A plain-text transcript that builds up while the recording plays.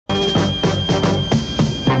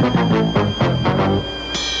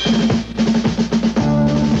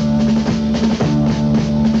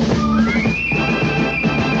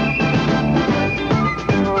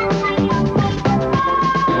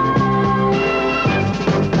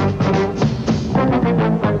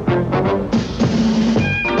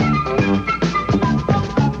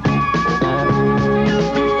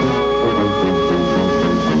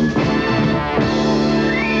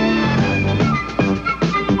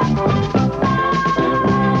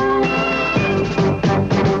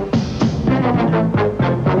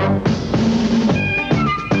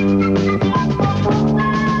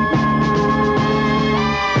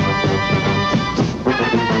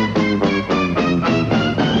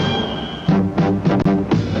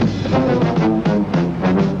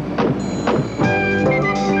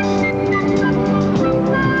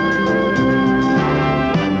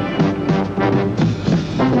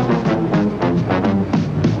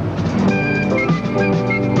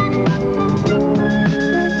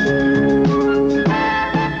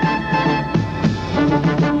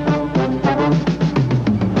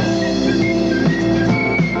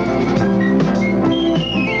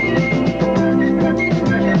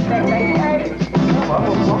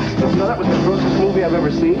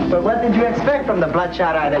But what did you expect from the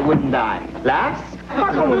bloodshot eye that wouldn't die? Laughs?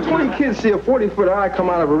 How come when 20 kids see a 40-foot eye come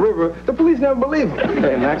out of a river, the police never believe them?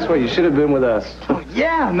 Hey, Maxwell, you should have been with us. Oh,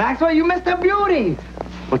 yeah, Maxwell, you missed a beauty.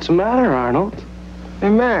 What's the matter, Arnold? Hey,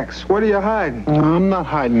 Max, what are you hiding? I'm not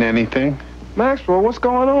hiding anything. Maxwell, what's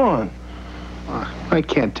going on? I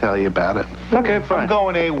can't tell you about it. Okay, fine. I'm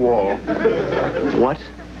going AWOL. What?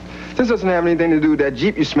 This doesn't have anything to do with that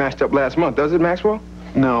Jeep you smashed up last month, does it, Maxwell?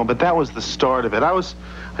 No, but that was the start of it. I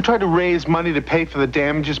tried to raise money to pay for the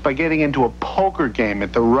damages by getting into a poker game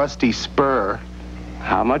at the Rusty Spur.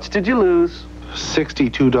 How much did you lose?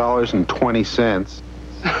 $62.20.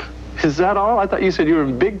 Is that all? I thought you said you were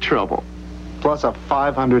in big trouble. Plus a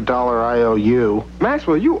 $500 IOU.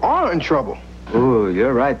 Maxwell, you are in trouble. Ooh,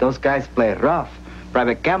 you're right. Those guys play rough.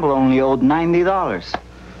 Private Campbell only owed $90.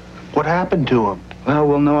 What happened to him? Well,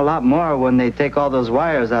 we'll know a lot more when they take all those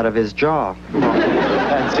wires out of his jaw.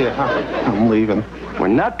 That's it, huh? I'm leaving. We're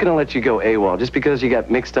not going to let you go AWOL just because you got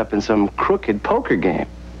mixed up in some crooked poker game.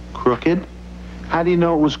 Crooked? How do you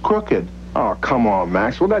know it was crooked? Oh, come on,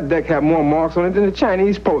 Maxwell. That deck had more marks on it than a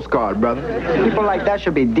Chinese postcard, brother. People like that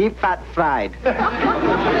should be deep fat fried.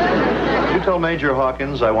 You told Major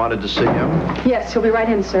Hawkins I wanted to see him? Yes, he'll be right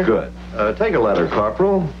in, sir. Good. Take a letter,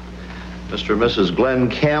 Corporal. Mr. and Mrs. Glenn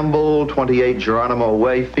Campbell, 28 Geronimo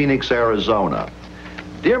Way, Phoenix, Arizona.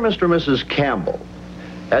 Dear Mr. and Mrs. Campbell,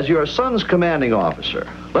 as your son's commanding officer,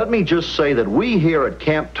 let me just say that we here at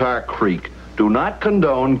Camp Tar Creek do not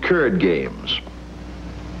condone curd games.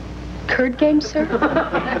 Curd game, sir?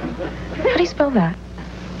 How do you spell that?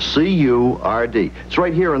 C-U-R-D. It's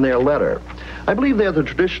right here in their letter. I believe they're the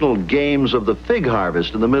traditional games of the fig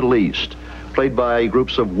harvest in the Middle East, played by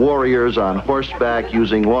groups of warriors on horseback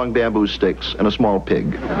using long bamboo sticks and a small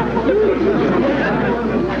pig.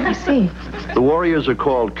 I see. The warriors are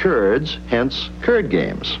called Kurds, hence curd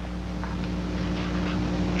games.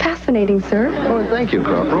 Fascinating, sir. Oh, thank you,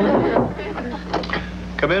 Corporal.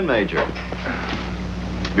 Come in, Major.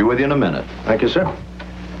 Be with you in a minute. Thank you, sir.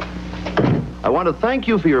 I want to thank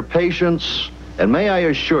you for your patience, and may I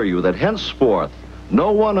assure you that henceforth,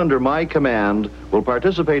 no one under my command will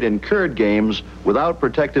participate in curd games without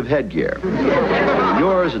protective headgear.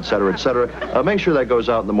 Yours, et cetera, et cetera. Make sure that goes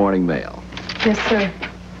out in the morning mail. Yes, sir.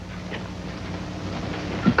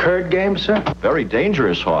 Curd game, sir? Very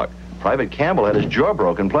dangerous, Hawk. Private Campbell had his jaw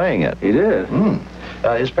broken playing it. He did?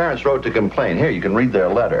 His parents wrote to complain. Here, you can read their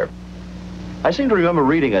letter. I seem to remember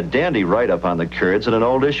reading a dandy write-up on the Kurds in an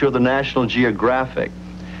old issue of the National Geographic.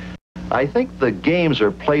 I think the games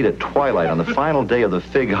are played at twilight on the final day of the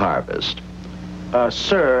fig harvest.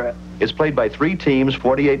 Sir, It's played by 3 teams,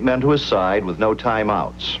 48 men to a side, with no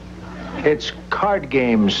timeouts. it's card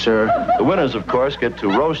games, sir. The winners, of course, get to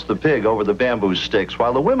roast the pig over the bamboo sticks,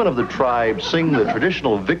 while the women of the tribe sing the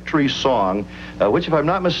traditional victory song, which, if I'm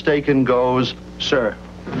not mistaken, goes... Sir,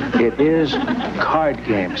 it is card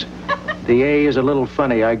games. The A is a little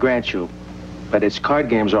funny, I grant you. But it's card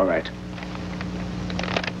games, all right.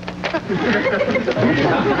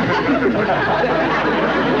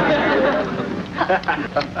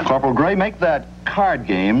 Corporal Gray, make that card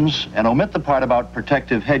games and omit the part about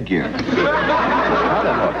protective headgear. Now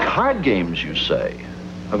then, what, card games, you say?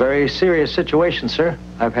 A very serious situation, sir.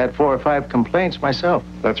 I've had 4 or 5 complaints myself.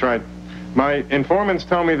 That's right. My informants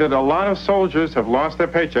tell me that a lot of soldiers have lost their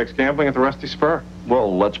paychecks gambling at the Rusty Spur.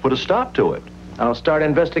 Well, let's put a stop to it. I'll start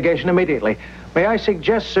investigation immediately. May I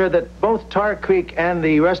suggest, sir, that both Tar Creek and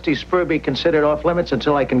the Rusty Spur be considered off limits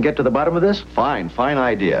until I can get to the bottom of this? Fine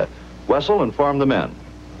idea. Wessel, inform the men.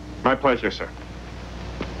 My pleasure, sir.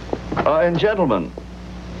 And gentlemen,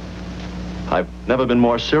 I've never been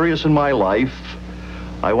more serious in my life.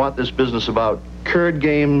 I want this business about curd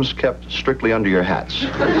games kept strictly under your hats.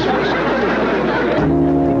 Come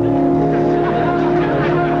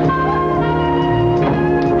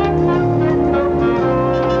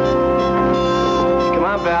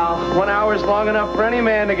on, Val. 1 hour's long enough for any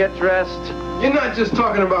man to get dressed. You're not just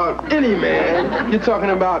talking about any man. You're talking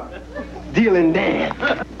about Dealing Dan,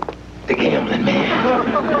 the gambling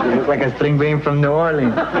man. You look like a string bean from New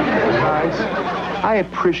Orleans. Guys, I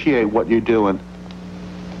appreciate what you're doing.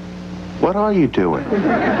 What are you doing?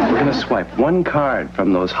 We're going to swipe 1 card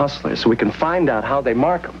from those hustlers so we can find out how they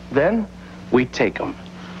mark them. Then, we take them.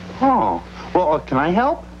 Oh, well, can I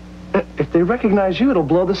help? If they recognize you, it'll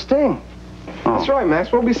blow the sting. That's right,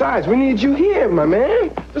 Maxwell. Besides, we need you here, my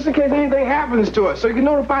man. Just in case anything happens to us, so you can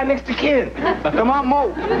notify next of kin. Come on, Mo.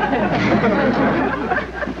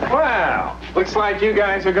 Well, looks like you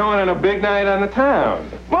guys are going on a big night on the town.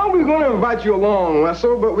 Well, we were going to invite you along,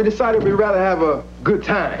 Wessel, but we decided we'd rather have a good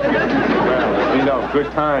time. Well, there'll be no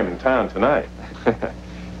good time in town tonight.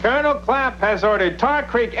 Colonel Clapp has ordered Tar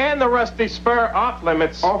Creek and the Rusty Spur off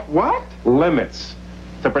limits. Off what? Limits.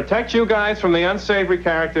 To protect you guys from the unsavory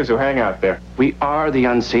characters who hang out there. We are the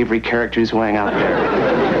unsavory characters who hang out there.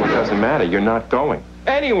 It doesn't matter. You're not going.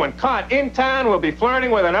 Anyone caught in town will be flirting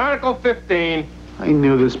with an Article 15. I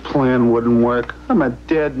knew this plan wouldn't work. I'm a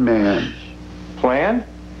dead man. Plan?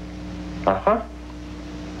 Uh-huh.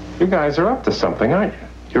 You guys are up to something, aren't you?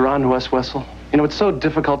 You're on to us, Wessel. You know, it's so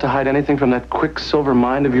difficult to hide anything from that quicksilver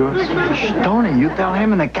mind of yours. Stoney, you tell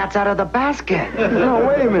him and the cat's out of the basket. No,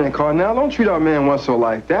 wait a minute, Cardinal. Don't treat our man Wessel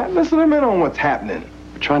like that. Let's let him in on what's happening.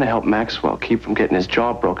 We're trying to help Maxwell keep from getting his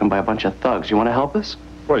jaw broken by a bunch of thugs. You want to help us?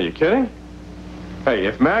 What, are you kidding? Hey,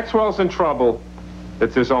 if Maxwell's in trouble,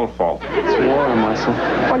 it's his own fault. It's war, Wessel.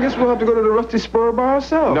 I guess we'll have to go to the Rusty Spur by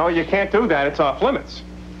ourselves. No, you can't do that. It's off limits.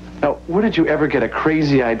 Now, where did you ever get a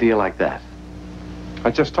crazy idea like that?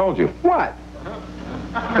 I just told you. What?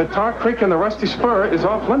 The Tar Creek and the Rusty Spur is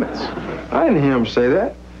off limits. I didn't hear him say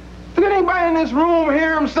that. Did anybody in this room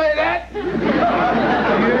hear him say that? No,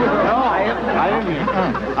 I didn't hear.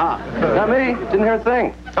 Not me. Didn't hear a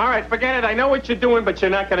thing. All right, forget it. I know what you're doing, but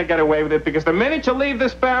you're not going to get away with it because the minute you leave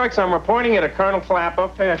this barracks, I'm reporting you to Colonel Clapp.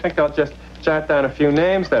 Okay, I think I'll just jot down a few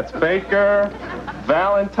names. That's Baker,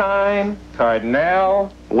 Valentine,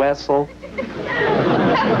 Cardinal, Wessel.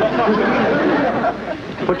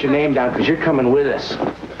 Put your name down, because you're coming with us.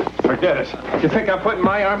 Forget it. You think I'm putting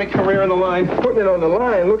my Army career on the line? Putting it on the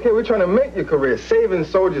line. Look here, we're trying to make your career. Saving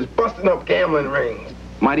soldiers, busting up gambling rings.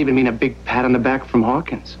 Might even mean a big pat on the back from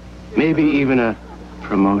Hawkins. Maybe even a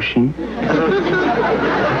promotion.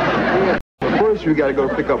 First, we gotta go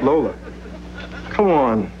pick up Lola. Come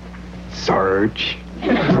on, Sarge.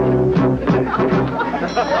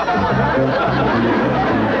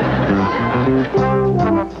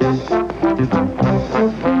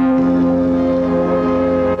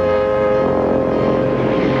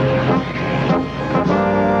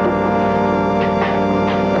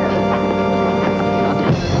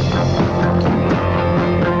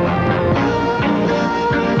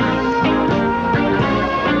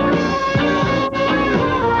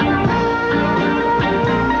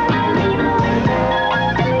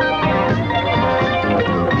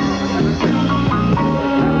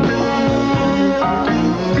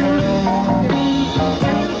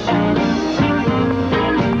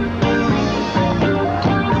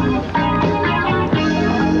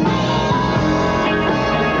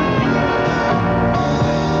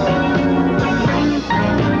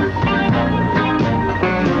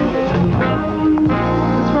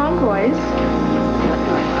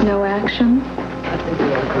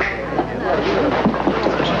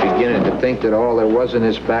 That all there was in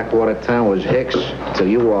this backwater town was Hicks till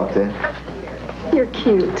you walked in. You're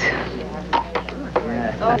cute.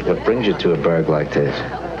 What brings you to a burg like this?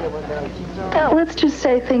 Let's just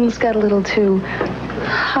say things got a little too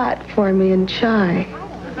hot for me in Chai.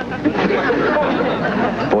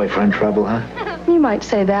 Boyfriend trouble, huh? You might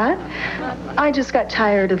say that. I just got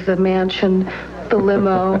tired of the mansion, the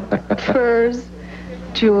limo, furs,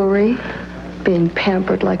 jewelry, being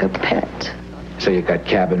pampered like a pet. So you got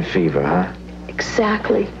cabin fever, huh?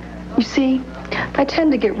 Exactly. You see, I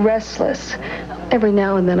tend to get restless. Every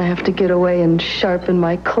now and then I have to get away and sharpen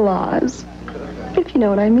my claws. If you know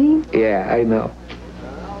what I mean. Yeah, I know.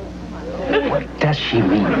 What does she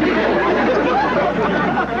mean?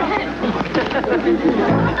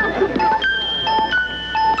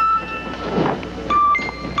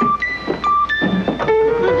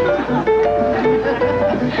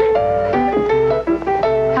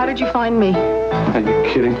 How did you find me? Are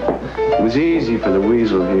you kidding? It was easy for the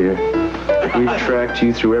weasel here. We've tracked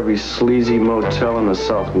you through every sleazy motel in the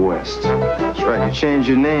Southwest. That's right, you changed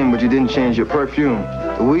your name, but you didn't change your perfume.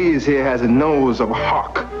 Louise here has a nose of a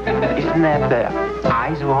hawk. Isn't that the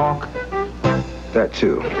eyes of a hawk? That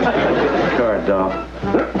too. Card, doll.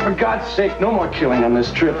 For God's sake, no more killing on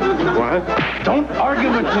this trip. What? Don't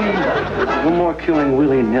argue with me. No more killing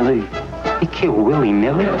willy-nilly. He killed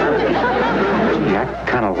willy-nilly? Gee, I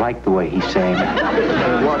kind of like the way he's saying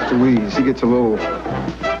it. Watch Louise. He gets a little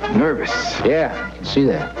nervous. Yeah, I can see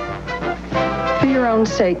that. For your own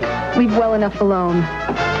sake, leave well enough alone.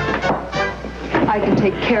 I can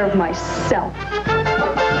take care of myself.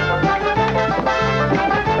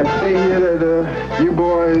 I see here that you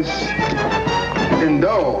boys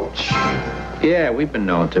indulge. Yeah, we've been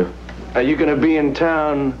known to. Are you going to be in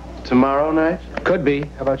town tomorrow night? Could be.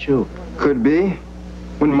 How about you? Could be.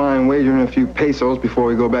 Wouldn't mind wagering a few pesos before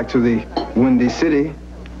we go back to the Windy City.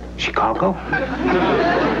 Chicago?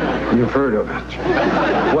 You've heard of it.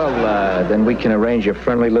 Well, then we can arrange a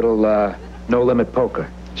friendly little no-limit poker.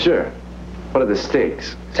 Sure. What are the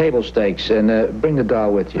stakes? Table stakes, and bring the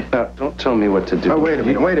doll with you. Don't tell me what to do. Oh, wait a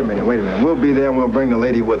minute. We'll be there and we'll bring the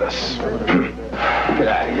lady with us. Get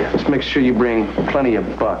out of here. Just make sure you bring plenty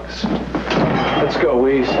of bucks. Let's go,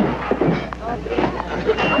 Weeze.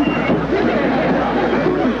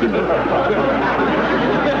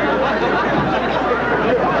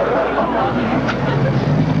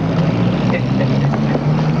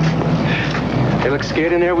 They look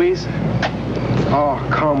scared in there, Weeze? Oh,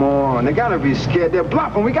 come on. They gotta be scared. They're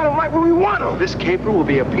bluffing. We got them right where we want them. This caper will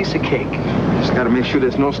be a piece of cake. Just gotta make sure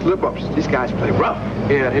there's no slip-ups. These guys play rough.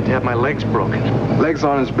 Yeah, I'd hate to have my legs broken. Legs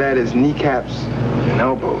aren't as bad as kneecaps and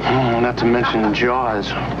elbows. Oh, not to mention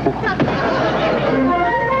jaws.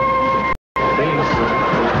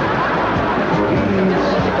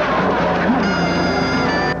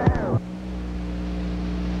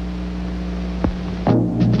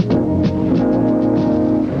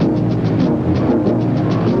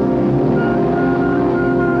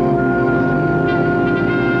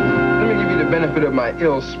 Of my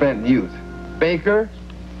ill-spent youth. Baker,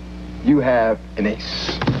 you have an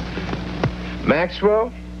ace.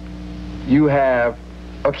 Maxwell, you have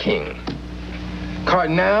a king.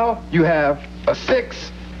 Cardinal, you have a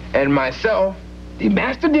 6. And myself, the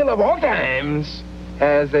master dealer of all times,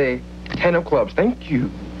 has a 10 of clubs. Thank you.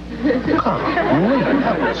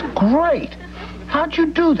 That was great. How'd you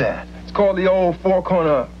do that? It's called the old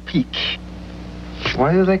four-corner peak.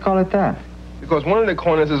 Why do they call it that? Because one of the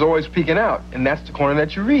corners is always peeking out, and that's the corner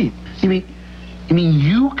that you read. You mean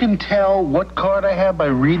you can tell what card I have by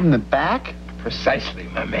reading the back? Precisely,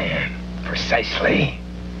 my man. Precisely.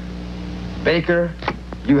 Baker,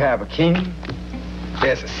 you have a king.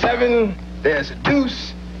 There's a 7. There's a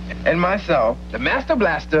deuce. And myself, the master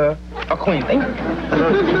blaster, a queen.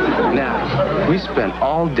 Now, we spent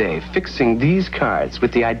all day fixing these cards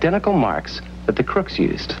with the identical marks that the crooks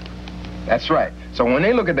used. That's right. So when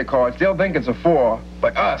they look at the cards, they'll think it's a 4,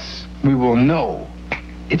 but us, we will know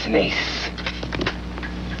it's an ace.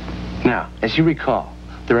 Now, as you recall,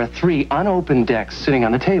 there are 3 unopened decks sitting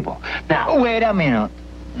on the table. Now, Wait a minute.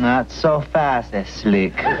 Not so fast,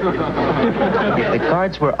 Slick. If the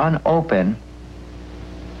cards were unopened,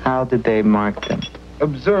 how did they mark them?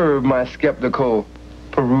 Observe my skeptical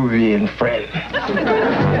Peruvian friend.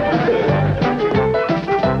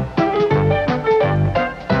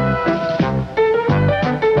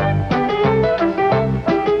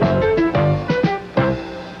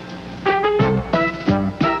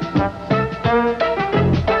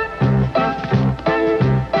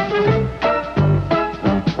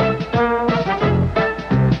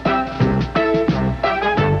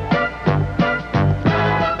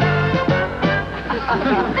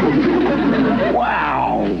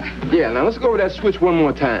 Now let's go over that switch one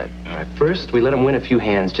more time. all right, first, we let him win a few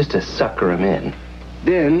hands just to sucker him in.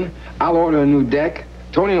 Then I'll order a new deck.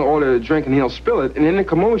 Tony will order a drink and he'll spill it. And in the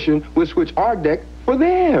commotion, we'll switch our deck for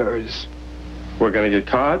theirs. We're gonna get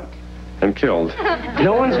caught and killed.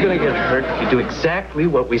 No one's gonna get hurt if you do exactly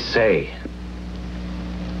what we say.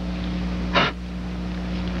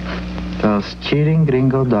 Those cheating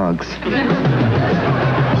gringo dogs.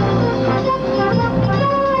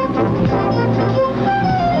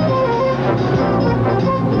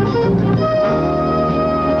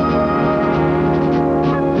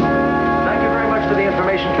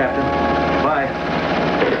 Captain. Bye.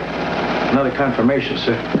 Another confirmation,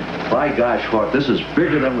 sir. By gosh, Hawk, this is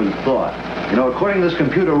bigger than we thought. You know, according to this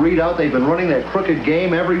computer readout, they've been running that crooked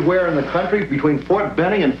game everywhere in the country between Fort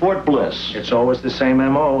Benning and Fort Bliss. It's always the same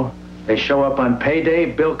M.O. They show up on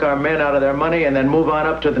payday, bilk our men out of their money, and then move on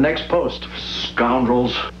up to the next post.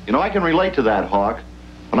 Scoundrels. You know, I can relate to that, Hawk.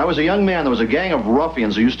 When I was a young man, there was a gang of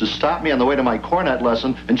ruffians who used to stop me on the way to my cornet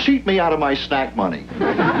lesson and cheat me out of my snack money.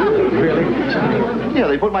 Really? Yeah,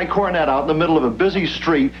 they put my cornet out in the middle of a busy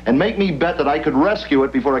street and make me bet that I could rescue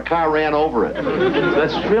it before a car ran over it.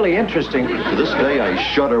 That's really interesting. To this day, I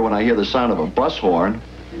shudder when I hear the sound of a bus horn.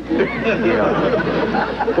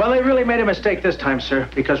 Yeah. Well, they really made a mistake this time, sir,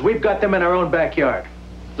 because we've got them in our own backyard.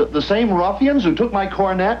 The same ruffians who took my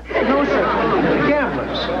cornet? No, sir. The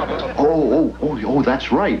gamblers. Oh,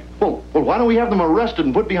 that's right. Well, why don't we have them arrested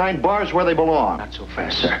and put behind bars where they belong? Not so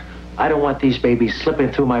fast, sir. I don't want these babies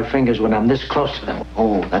slipping through my fingers when I'm this close to them.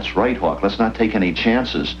 Oh, that's right, Hawk. Let's not take any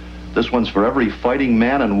chances. This one's for every fighting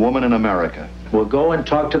man and woman in America. We'll go and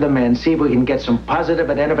talk to the men, see if we can get some positive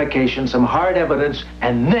identification, some hard evidence,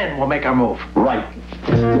 and then we'll make our move. Right.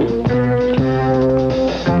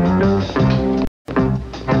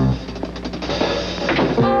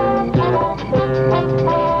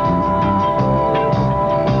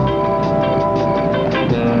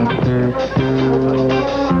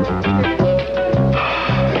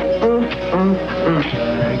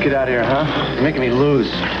 Get out of here, huh? You're making me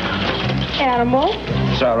lose. Animal.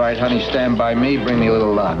 It's all right, honey. Stand by me. Bring me a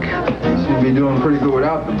little luck. Seem to be doing pretty good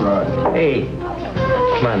without the bride. Hey,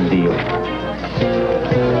 come on, deal.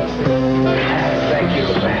 Thank you.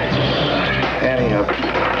 Annie up.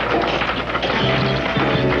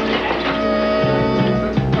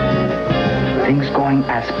 Things going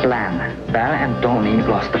as planned. Val and Tony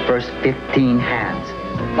lost the first 15 hands.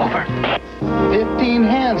 Over. 15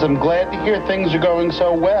 hands. I'm glad to hear things are going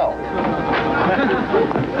so well.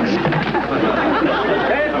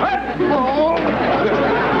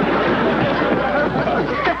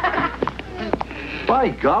 By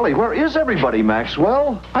golly, where is everybody,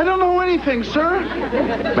 Maxwell? I don't know anything, sir.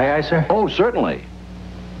 May I, sir? Oh, certainly.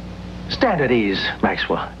 Stand at ease,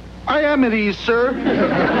 Maxwell. I am at ease, sir.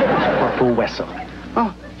 Corporal Wessel.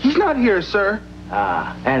 Oh, he's not here, sir.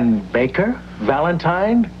 Ah, and Baker,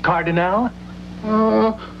 Valentine, Cardinal?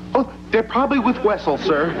 Oh, they're probably with Wessel,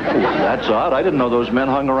 sir. That's odd. I didn't know those men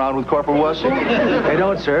hung around with Corporal Wessel. They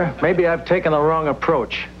don't, sir. Maybe I've taken the wrong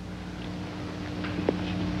approach.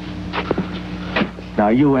 Now,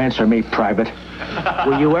 you answer me, Private.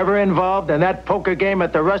 Were you ever involved in that poker game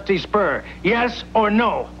at the Rusty Spur? Yes or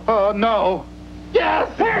no? No. Yes!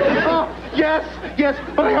 Yes,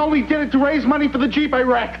 but I only did it to raise money for the Jeep I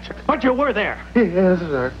wrecked. But you were there. Yes,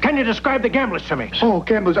 sir. Can you describe the gamblers to me? Oh,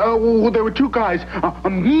 gamblers. Well, there were two guys. A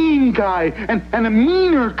mean guy and a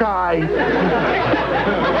meaner guy.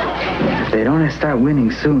 If they don't start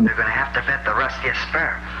winning soon, they're going to have to bet the Rustiest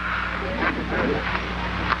Spur.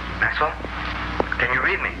 Maxwell? Can you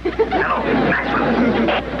read me? Hello, Maxwell.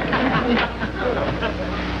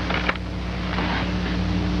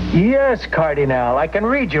 Yes, Cardinal. I can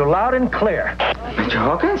read you loud and clear. Mr.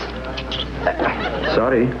 Hawkins?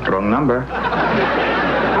 Sorry, wrong number.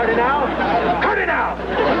 Cardinal! Cardinal!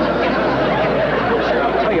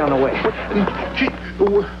 I'll tell you on the way.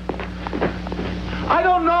 I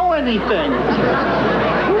don't know anything.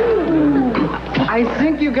 I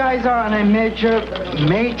think you guys are on a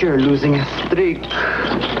major losing streak.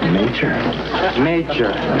 Major.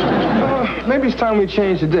 Maybe it's time we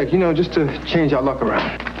change the deck, just to change our luck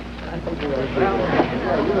around.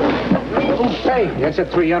 Hey, that's a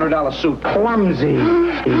 $300 suit. Clumsy.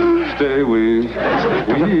 Stay with.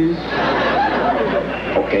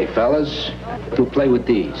 Okay, fellas, to play with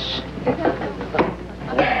these.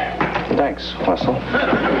 Thanks, Wessel.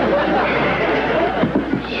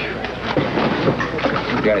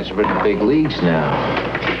 You guys are in the big leagues now.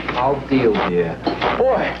 I'll deal with you.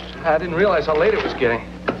 Boy, I didn't realize how late it was getting.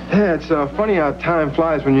 Yeah, it's funny how time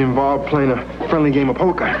flies when you're involved playing a friendly game of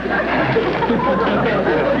poker.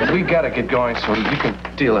 We gotta get going so you can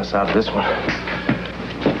deal us out of this one.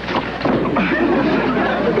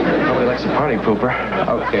 Nobody likes a party pooper.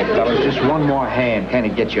 Okay, fellas, just one more hand. Can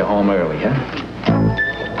it get you home early, huh?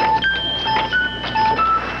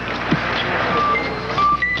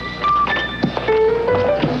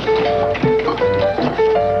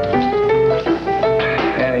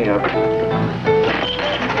 Annie up.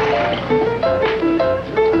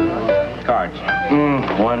 Cards.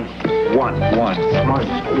 One.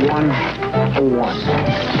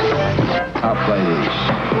 I'll play these.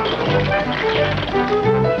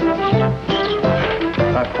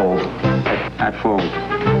 I fold. I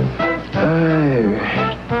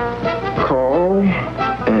call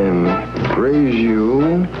and raise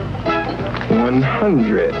you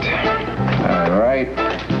 100. All right.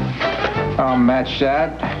 I'll match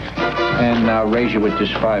that, and I'll raise you with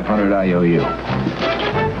this 500 I owe you.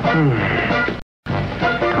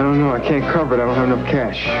 I don't know. I can't cover it. I don't have enough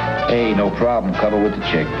cash. Hey, no problem. Cover with the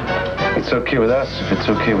chick. It's okay with us if it's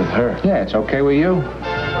okay with her. Yeah, it's okay with you.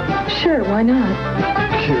 Sure, why not?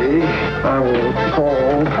 Okay, I will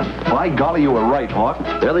call. By golly, you were right, Hawk.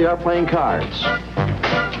 There they are playing cards.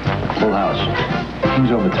 Full house.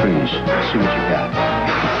 Kings over threes. See what you got.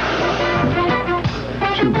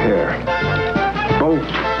 2 pair. Both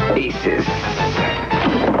aces.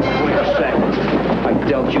 Wait a second. I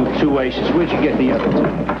dealt you 2 aces. Where'd you get the other 2?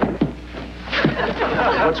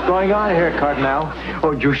 What's going on here, Cardinal?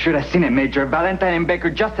 Oh, you should have seen it, Major. Valentine and Baker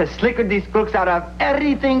just as slickered these crooks out of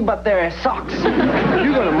everything but their socks. If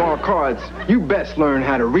you're gonna mark cards, you best learn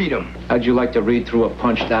how to read them. How'd you like to read through a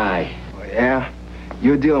punched eye? Oh, yeah?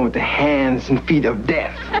 You're dealing with the hands and feet of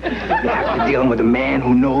death. You're after dealing with a man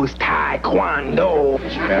who knows Taekwondo.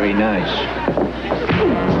 It's very nice.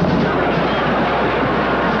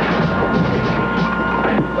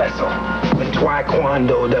 Wessel, when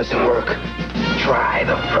Taekwondo doesn't work, try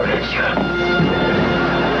the furniture.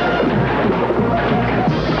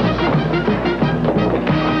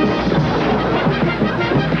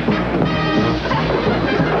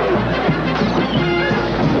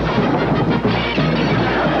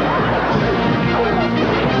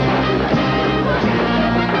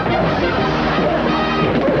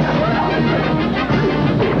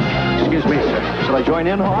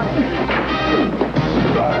 in hot?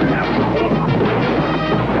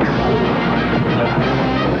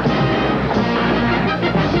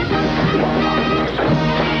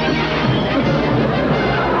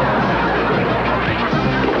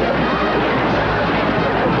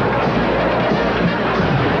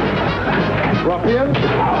 Ruffian?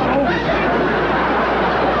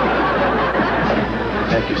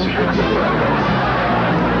 Thank you, sir.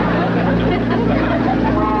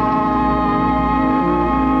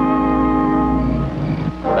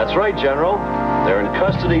 That's right, General. They're in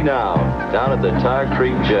custody now, down at the Tar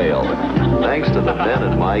Creek Jail, thanks to the men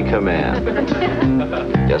at my command.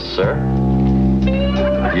 Yes, sir.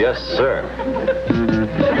 Yes, sir.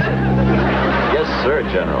 Yes, sir,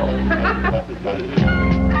 General.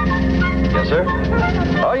 Yes, sir?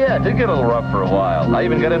 Oh, yeah, it did get a little rough for a while. I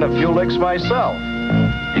even got in a few licks myself.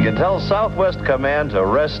 You can tell Southwest Command to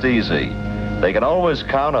rest easy. They can always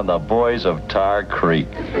count on the boys of Tar Creek.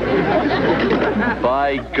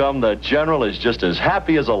 By gum, the General is just as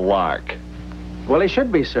happy as a lark. Well, he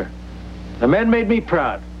should be, sir. The men made me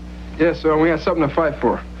proud. Yes, sir, we had something to fight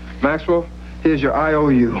for. Maxwell, here's your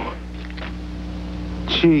IOU.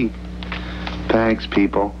 Gee, thanks,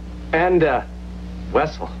 people. And,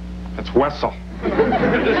 Wessel. That's Wessel.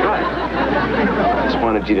 That's right. I just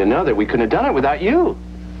wanted you to know that we couldn't have done it without you.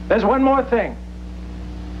 There's one more thing.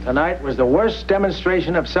 Tonight was the worst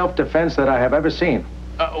demonstration of self-defense that I have ever seen.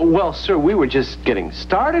 Well, sir, we were just getting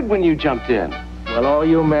started when you jumped in. Well, all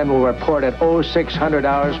you men will report at 0600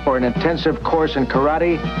 hours for an intensive course in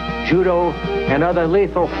karate, judo, and other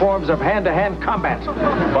lethal forms of hand-to-hand combat.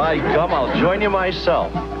 By gum, I'll join you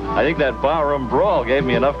myself. I think that barroom brawl gave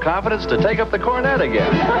me enough confidence to take up the cornet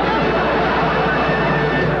again.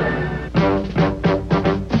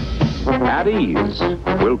 At Ease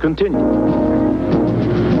will continue.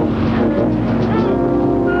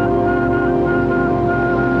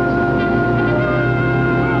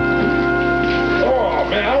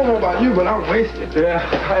 You, but I'm wasted. Yeah,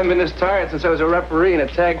 I haven't been this tired since I was a referee in a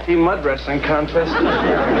tag team mud wrestling contest.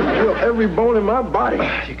 I feel every bone in my body.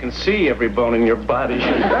 You can see every bone in your body.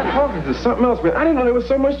 That Hawkins is something else, man. I didn't know there was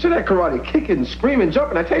so much to that karate. Kicking, screaming,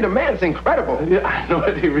 jumping. I tell you, the man's incredible. Yeah, I know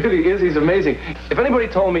it. He really is. He's amazing. If anybody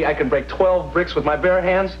told me I could break 12 bricks with my bare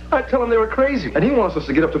hands, I'd tell them they were crazy. And he wants us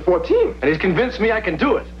to get up to 14. And he's convinced me I can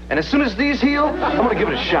do it. And as soon as these heal, I'm going to give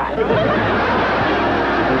it a shot.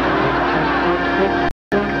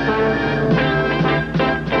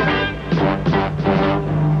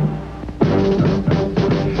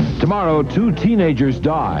 Tomorrow, 2 teenagers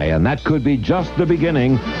die, and that could be just the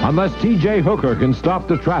beginning unless T.J. Hooker can stop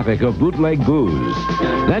the traffic of bootleg booze.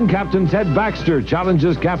 Then Captain Ted Baxter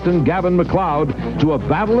challenges Captain Gavin McLeod to a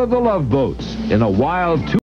battle of the love boats in a wild